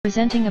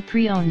Presenting a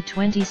pre-owned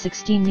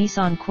 2016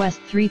 Nissan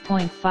Quest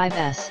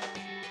 3.5S.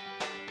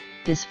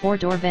 This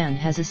four-door van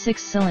has a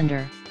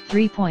six-cylinder,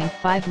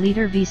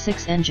 3.5-liter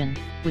V6 engine,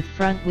 with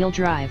front-wheel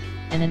drive,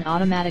 and an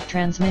automatic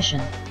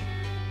transmission.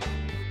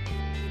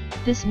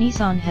 This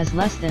Nissan has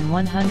less than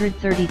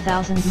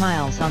 130,000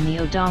 miles on the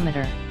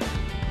odometer.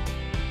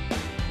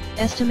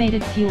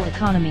 Estimated fuel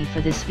economy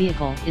for this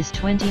vehicle is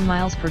 20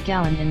 miles per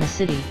gallon in the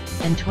city,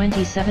 and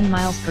 27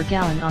 miles per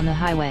gallon on the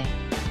highway.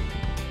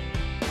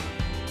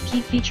 Key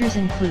features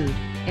include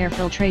air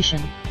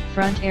filtration,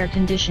 front air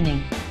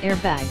conditioning,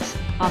 airbags,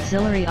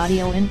 auxiliary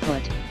audio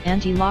input,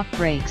 anti-lock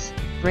brakes,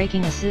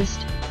 braking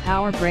assist,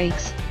 power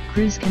brakes,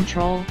 cruise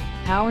control,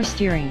 power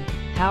steering,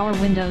 power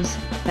windows,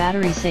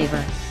 battery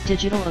saver,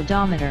 digital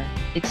odometer,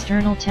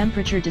 external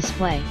temperature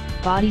display,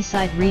 body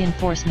side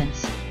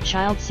reinforcements,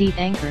 child seat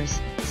anchors,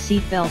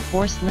 seat belt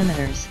force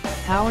limiters,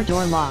 power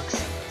door locks,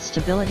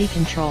 stability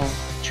control,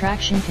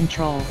 traction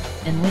control,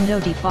 and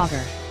window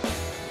defogger.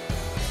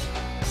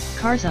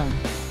 CarZone.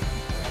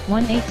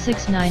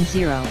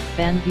 18690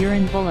 Van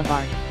Buren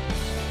Boulevard,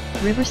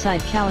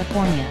 Riverside,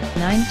 California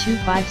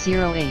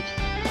 92508.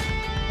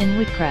 In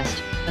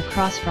Woodcrest,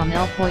 across from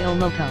El Pollo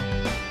Loco.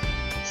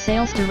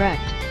 Sales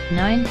direct,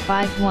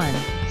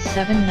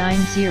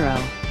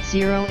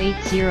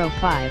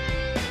 951-790-0805.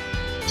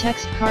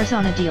 Text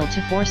CarZone a deal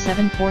to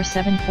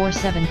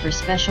 474747 for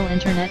special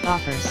internet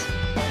offers.